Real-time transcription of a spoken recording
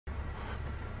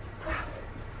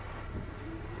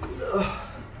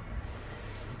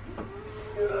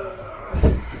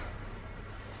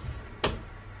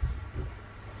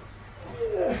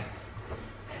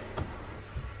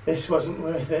This wasn't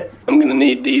worth it. I'm gonna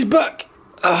need these back.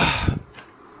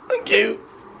 Thank you.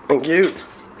 Thank you.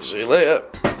 See you later.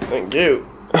 Thank you.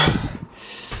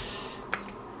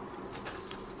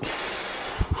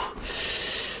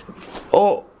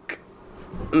 Fuck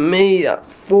me, that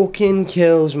fucking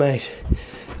kills, mate.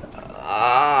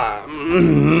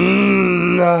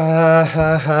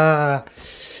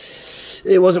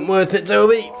 It wasn't worth it,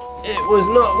 Toby. It was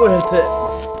not worth it.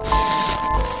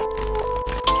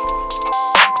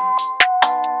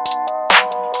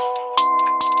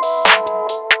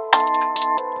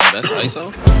 That's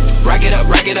ISO. Rack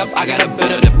it up, I got a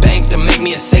bit of the bank to make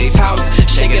me a safe house.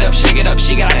 Shake it up,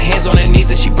 she got her hands on her knees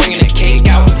and she bringing the cake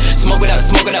out. Smoke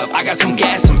it up, I got some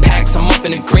gas, some packs, I'm up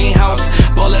in the greenhouse.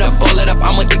 Ball it up,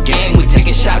 I'm with the gang, we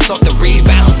taking shots off the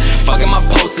rebound. Fucking my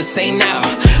posters, say now,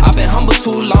 I've been humble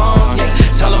too long, yeah.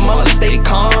 Tell them all to stay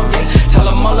calm, yeah. Tell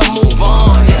them all to move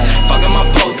on, yeah. Fucking my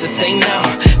posters, say now,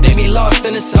 they be lost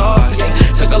in the sauce, yeah.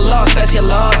 Took a loss, that's your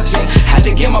loss, yeah. Had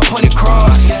to get my point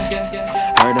across, yeah.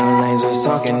 Heard them lanes was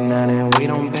talking now and we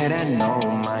don't pay that no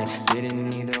mind. Didn't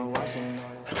need to watch it.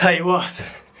 I'll tell you what,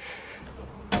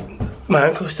 my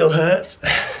ankle still hurts.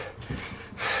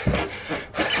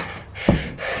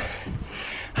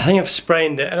 I think I've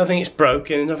sprained it. I don't think it's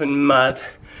broken, it's nothing mad.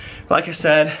 Like I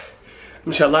said,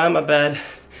 I'm just gonna lie on my bed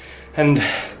and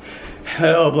let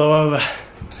it all blow over.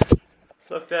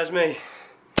 Look, there's me.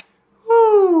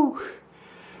 Woo!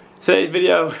 Today's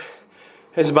video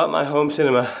is about my home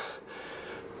cinema.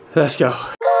 Let's go.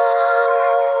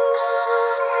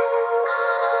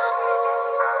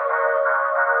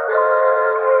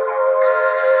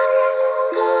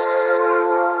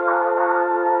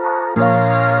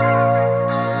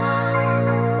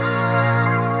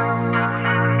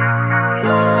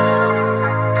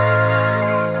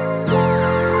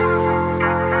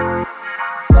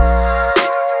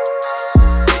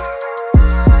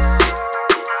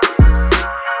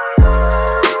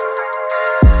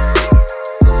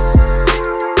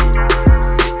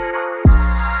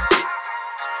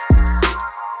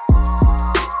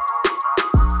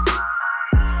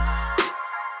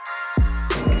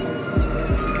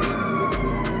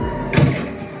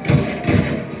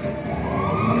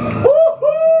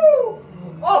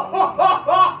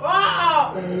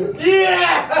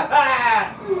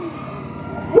 Yeah!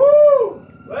 Woo!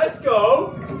 Let's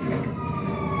go!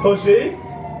 Pussy.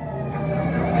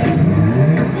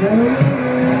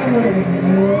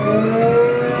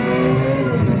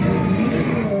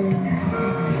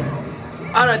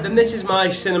 Alright then, this is my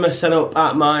cinema setup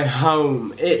at my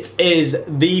home. It is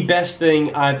the best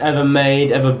thing I've ever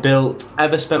made, ever built,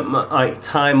 ever spent my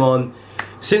time on.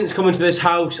 Since coming to this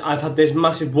house, I've had this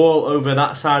massive wall over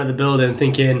that side of the building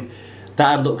thinking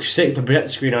that'd look sick with a projector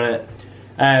screen on it.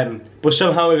 But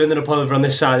somehow we've ended up over on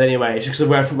this side anyway. It's just because of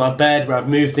where I put my bed, where I've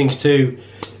moved things to.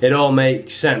 It all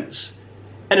makes sense.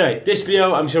 Anyway, this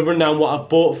video, I'm just going to run down what I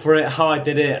bought for it, how I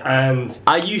did it, and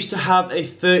I used to have a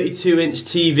 32-inch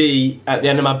TV at the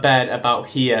end of my bed about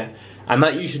here, and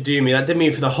that used to do me. That did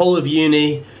me for the whole of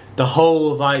uni, the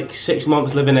whole of like 6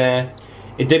 months living here.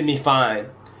 It did me fine.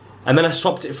 And then I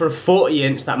swapped it for a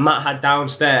 40-inch that Matt had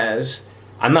downstairs,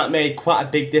 and that made quite a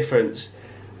big difference.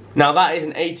 Now that is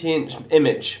an 80-inch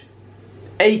image.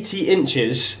 80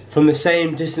 inches from the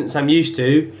same distance I'm used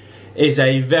to is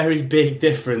a very big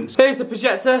difference. Here's the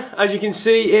projector. As you can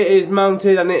see, it is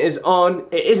mounted and it is on.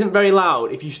 It isn't very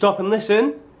loud. If you stop and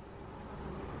listen,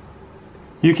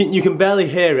 you can barely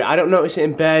hear it. I don't notice it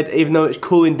in bed, even though it's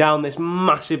cooling down this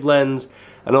massive lens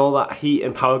and all that heat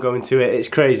and power going to it. It's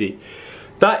crazy.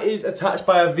 That is attached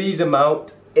by a Visa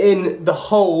mount in the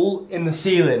hole in the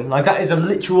ceiling. Like that is a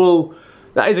literal,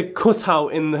 that is a cutout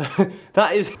in the,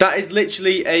 that is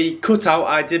literally a cutout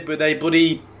I did with a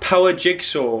bloody power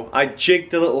jigsaw. I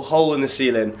jigged a little hole in the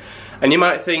ceiling. And you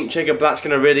might think, Jacob, that's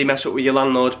gonna really mess up with your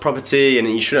landlord's property and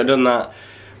you shouldn't have done that.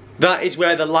 That is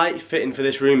where the light fitting for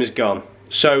this room is gone.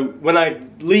 So when I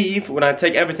leave, when I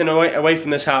take everything away from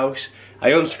this house,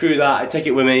 I unscrew that, I take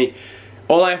it with me.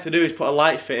 All I have to do is put a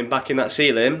light fitting back in that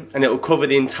ceiling and it will cover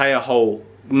the entire hole.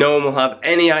 No one will have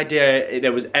any idea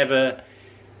there was ever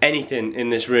anything in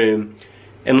this room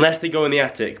unless they go in the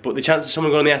attic. But the chance of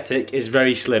someone going in the attic is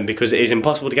very slim because it is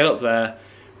impossible to get up there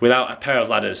without a pair of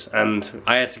ladders, and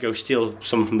I had to go steal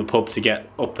some from the pub to get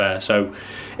up there, so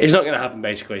it's not going to happen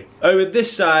basically. Over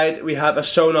this side we have a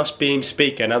Sonos Beam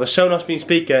speaker. Now the Sonos Beam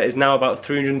speaker is now about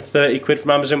 330 quid from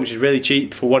Amazon, which is really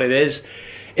cheap for what it is.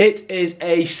 It is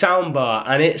a soundbar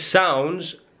and it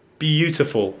sounds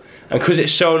beautiful. And because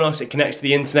it's Sonos, it connects to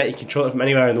the internet, you can control it from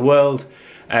anywhere in the world.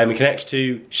 It connects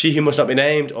to She Who Must Not Be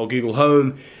Named or Google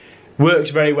Home. Works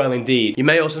very well indeed. You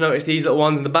may also notice these little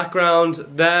ones in the background.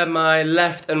 They're my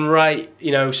left and right,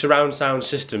 you know, surround sound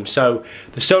system. So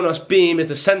the Sonos Beam is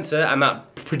the center and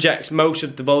that projects most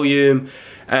of the volume.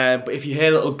 But if you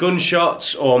hear little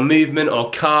gunshots or movement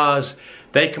or cars,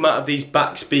 they come out of these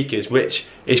back speakers, which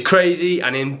is crazy.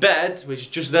 And in bed, which is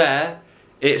just there,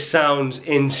 it sounds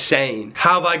insane.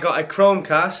 How have I got a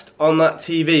Chromecast on that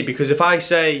TV? Because if I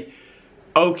say,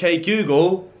 okay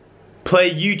Google,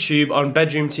 play YouTube on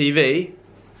bedroom TV.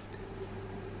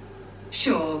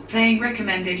 Sure, playing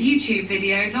recommended YouTube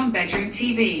videos on bedroom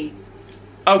TV.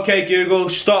 Okay Google,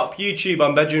 stop YouTube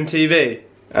on bedroom TV.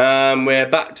 We're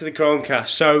back to the Chromecast.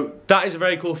 So that is a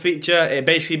very cool feature. It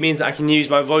basically means that I can use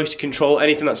my voice to control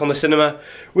anything that's on the cinema,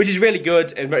 which is really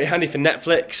good and very handy for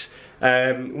Netflix.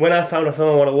 When I found a film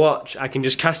I want to watch, I can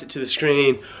just cast it to the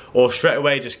screen or straight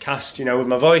away just cast, you know, with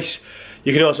my voice.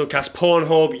 You can also cast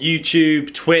Pornhub,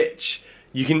 YouTube, Twitch.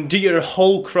 You can do your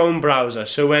whole Chrome browser.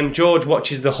 So when George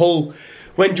watches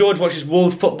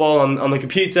world football on the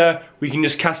computer, we can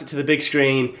just cast it to the big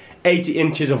screen, 80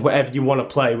 inches of whatever you want to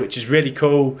play, which is really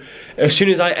cool. As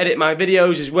soon as I edit my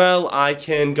videos as well, I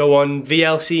can go on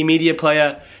VLC Media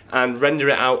Player and render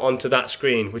it out onto that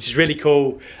screen, which is really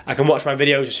cool. I can watch my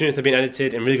videos as soon as they've been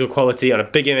edited in really good quality on a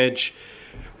big image.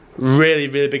 Really,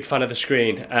 really big fan of the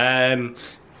screen.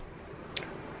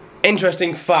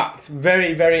 Interesting fact,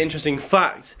 very, very interesting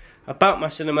fact about my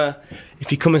cinema.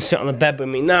 If you come and sit on the bed with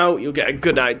me now, you'll get a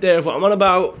good idea of what I'm on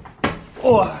about.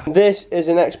 Oh. This is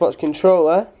an Xbox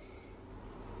controller.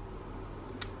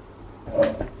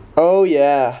 Oh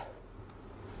yeah.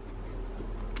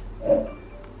 It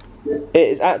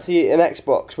is actually an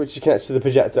Xbox which is connected to the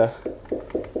projector.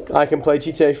 I can play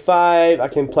GTA 5, I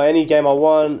can play any game I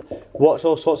want, watch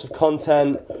all sorts of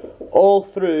content, all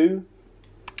through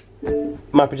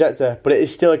my projector, but it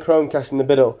is still a Chromecast in the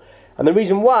middle. And the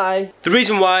reason why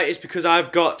is because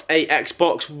I've got a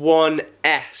Xbox One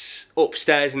S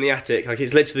upstairs in the attic. Like,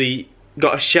 it's literally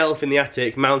got a shelf in the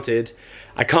attic mounted.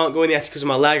 I can't go in the attic because of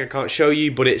my leg, I can't show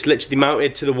you, but it's literally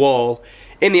mounted to the wall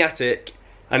in the attic,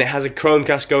 and it has a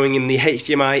Chromecast going in the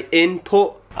HDMI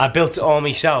input. I built it all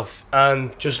myself,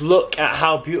 and just look at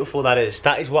how beautiful that is.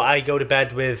 That is what I go to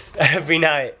bed with every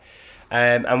night.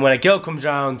 And when a girl comes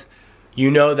round, you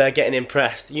know they're getting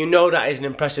impressed. You know that is an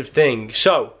impressive thing.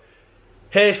 So,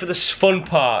 here's for the fun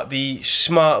part, the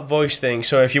smart voice thing.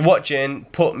 So if you're watching,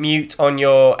 put mute on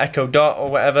your Echo Dot or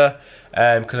whatever,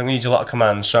 because I'm going to use a lot of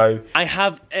commands. So, I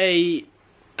have a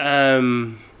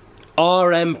RM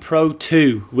Pro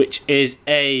 2, which is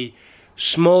a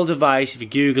small device. If you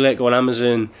Google it, go on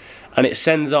Amazon, and it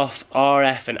sends off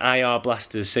RF and IR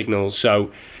blasters signals.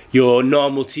 So, your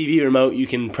normal TV remote, you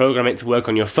can program it to work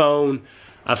on your phone.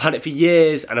 I've had it for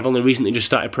years, and I've only recently just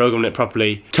started programming it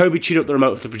properly. Toby tuned up the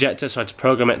remote for the projector, so I had to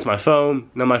program it to my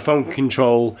phone. Now my phone can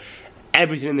control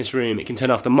everything in this room. It can turn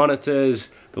off the monitors,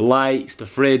 the lights, the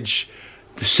fridge,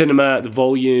 the cinema, the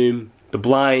volume, the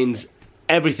blinds,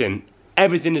 everything.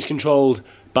 Everything is controlled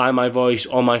by my voice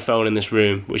on my phone in this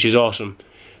room, which is awesome.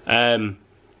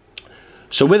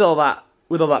 So with all that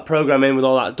programming, with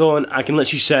all that done, I can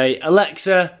literally say,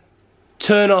 Alexa,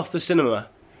 turn off the cinema.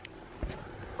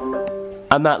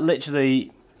 And that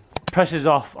literally presses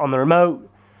off on the remote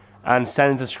and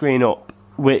sends the screen up,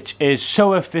 which is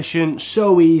so efficient,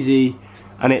 so easy,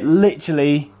 and it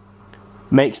literally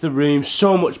makes the room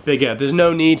so much bigger. There's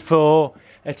no need for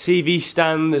a TV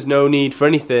stand, there's no need for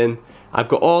anything. I've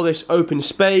got all this open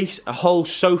space, a whole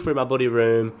sofa in my bloody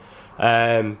room,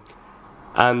 and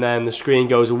then the screen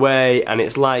goes away and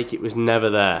it's like it was never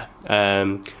there.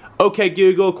 Okay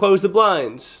Google, close the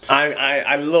blinds.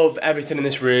 I love everything in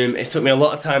this room. It took me a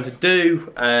lot of time to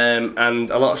do, and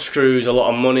a lot of screws, a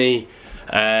lot of money,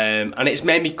 and it's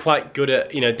made me quite good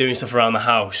at, you know, doing stuff around the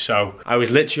house. So I was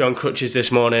literally on crutches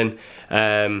this morning,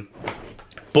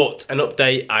 but an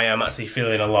update, I am actually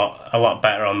feeling a lot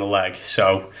better on the leg.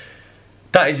 So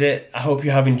that is it. I hope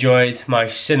you have enjoyed my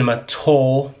cinema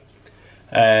tour,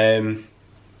 and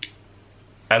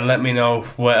let me know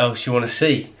what else you want to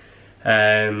see.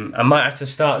 I might have to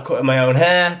start cutting my own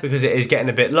hair because it is getting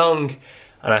a bit long,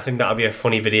 and I think that'll be a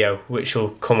funny video which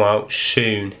will come out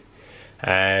soon.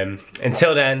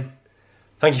 Until then,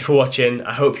 thank you for watching.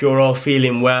 I hope you're all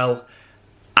feeling well.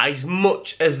 As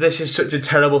much as this is such a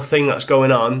terrible thing that's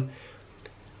going on,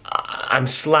 I'm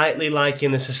slightly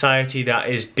liking the society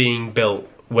that is being built,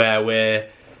 where we're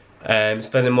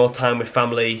spending more time with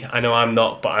family. I know I'm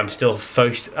not, but I'm still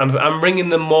focused. I'm ringing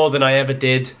them more than I ever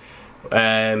did.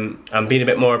 I'm being a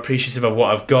bit more appreciative of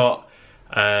what I've got,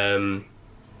 and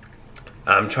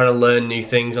I'm trying to learn new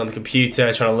things on the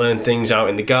computer, trying to learn things out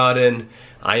in the garden.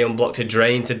 I unblocked a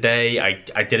drain today.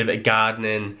 I did a bit of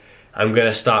gardening. I'm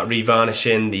gonna start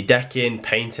revarnishing the decking,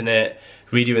 painting it,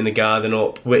 redoing the garden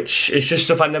up, which is just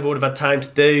stuff I never would have had time to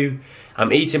do.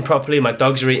 I'm eating properly, my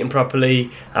dogs are eating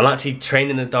properly. I'm actually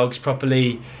training the dogs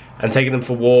properly and taking them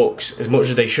for walks as much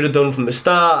as they should have done from the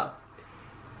start.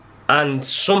 And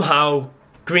somehow,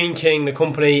 Green King, the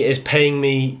company, is paying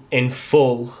me in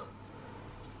full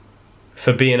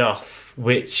for being off,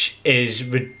 which is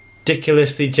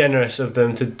ridiculously generous of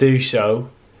them to do so.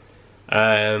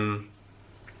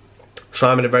 So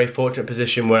I'm in a very fortunate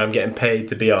position where I'm getting paid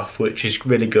to be off, which is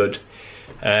really good.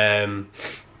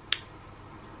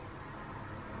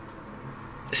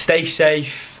 Stay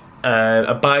safe,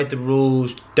 abide the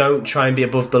rules, don't try and be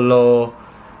above the law.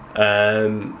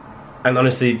 And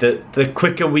honestly, the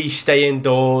quicker we stay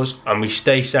indoors and we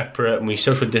stay separate and we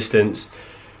social distance,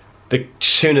 the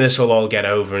sooner this will all get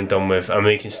over and done with and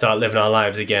we can start living our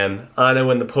lives again. I know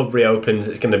when the pub reopens,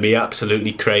 it's going to be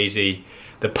absolutely crazy.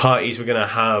 The parties we're going to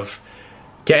have,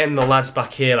 getting the lads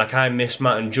back here, like I miss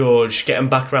Matt and George, getting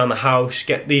back around the house,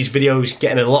 get these videos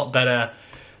getting a lot better.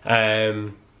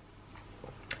 And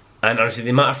honestly, the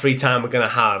amount of free time we're going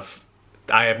to have,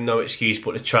 I have no excuse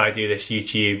but to try do this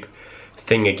YouTube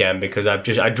thing again, because I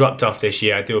dropped off this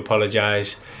year. I do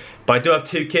apologise, but I do have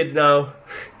 2 kids now,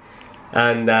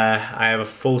 and I have a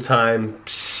full-time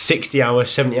 60-hour,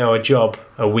 70-hour job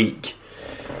a week,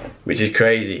 which is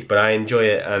crazy, but I enjoy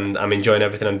it and I'm enjoying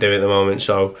everything I'm doing at the moment.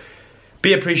 So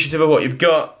be appreciative of what you've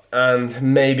got and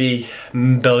maybe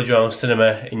build your own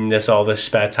cinema in all this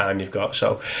spare time you've got.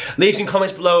 So leave some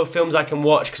comments below of films I can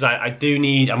watch, because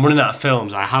I'm running out of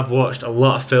films. I have watched a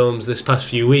lot of films this past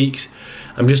few weeks.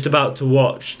 I'm just about to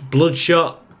watch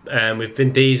Bloodshot with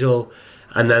Vin Diesel,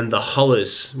 and then The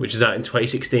Hollers, which is out in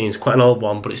 2016. It's quite an old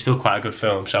one, but it's still quite a good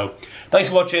film. So thanks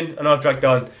for watching. I know I've dragged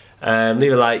on.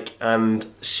 Leave a like and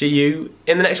see you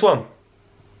in the next one.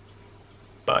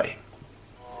 Bye.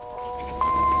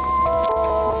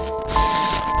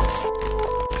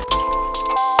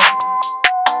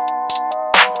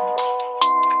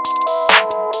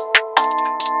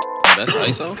 That's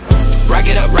ISO. Rack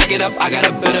it up, I got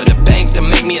a bit of the bank to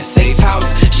make me a safe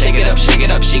house. Shake it up,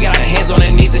 she got her hands on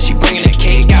her knees and she bringing the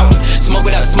cake out. Smoke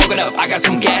it up, I got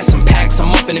some gas, some packs,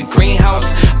 I'm up in the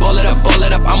greenhouse. Ball it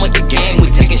up, I'm with the gang, we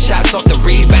taking shots off the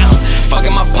rebound.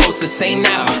 Fucking my posters, say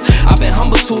now, I've been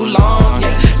humble too long,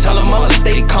 yeah. Tell them all to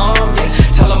stay calm, yeah.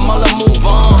 Tell them all to move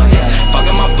on, yeah.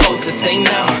 Fucking my posters, say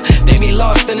now, they be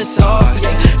lost in the sauce,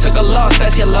 yeah. Took a loss,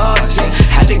 that's your loss, yeah.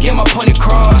 Had to get my point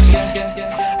across, yeah.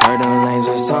 Heard them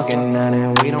lasers talking at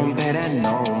it, we don't pay that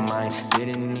no mind.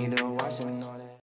 Didn't need a